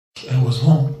I was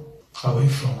home, away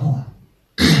from home.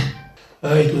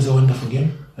 It was a wonderful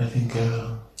game. I think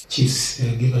Chiefs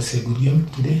gave us a good game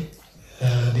today.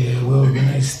 They were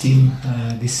well-organized team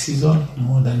this season,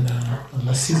 more than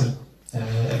last season.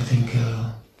 I think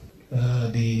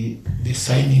the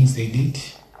signings they did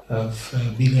have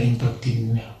a bigger impact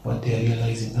in what they are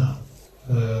realizing now.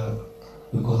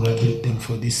 We congratulate them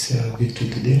for this victory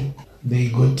today. They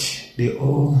got the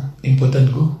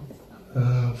all-important goal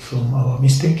from our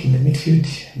mistake in the midfield.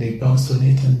 They bounced on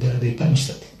it and they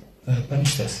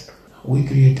punished us. We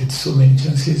created so many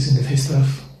chances in the first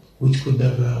half, which could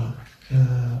have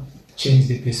changed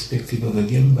the perspective of the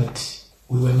game, but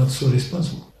we were not so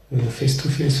responsible. We were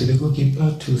face-to-face with the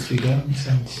goalkeeper, 2-3 games,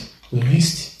 and we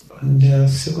missed. And the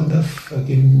second half,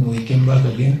 again, we came back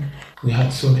again. We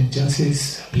had so many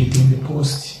chances, hitting the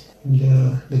post, and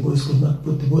the boys could not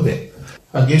put the ball there.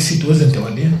 I guess it wasn't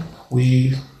our day.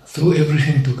 We threw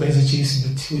everything to Kaiser Chiefs,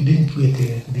 but we didn't get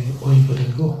the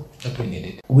all-important goal that we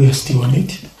needed. We are still on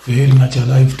it, very much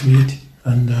alive to it,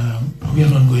 and we are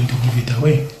not going to give it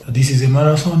away. This is a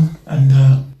marathon,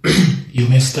 and you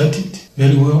may start it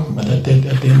very well, but at the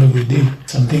end of the day,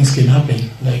 some things can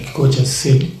happen. Like coach has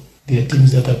said, there are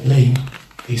teams that are playing,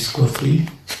 they score 3,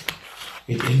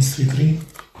 it ends 3-3.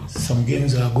 Some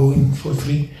games are going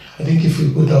 4-3. I think if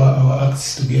we put our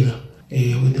acts together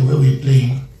with the way we're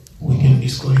playing, we can be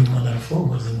scoring more than 4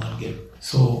 goals in one game.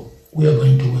 So we are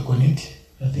going to work on it.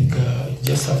 I think it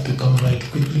just have to come right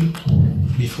quickly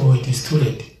before it is too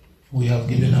late. We have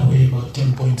given away about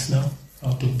 10 points now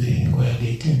out of the required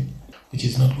 18, which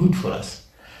is not good for us.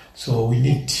 So we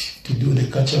need to do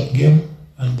the catch-up game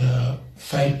and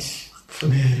fight for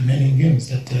the remaining games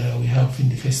that we have in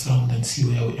the first round and see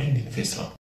where we end in the first round.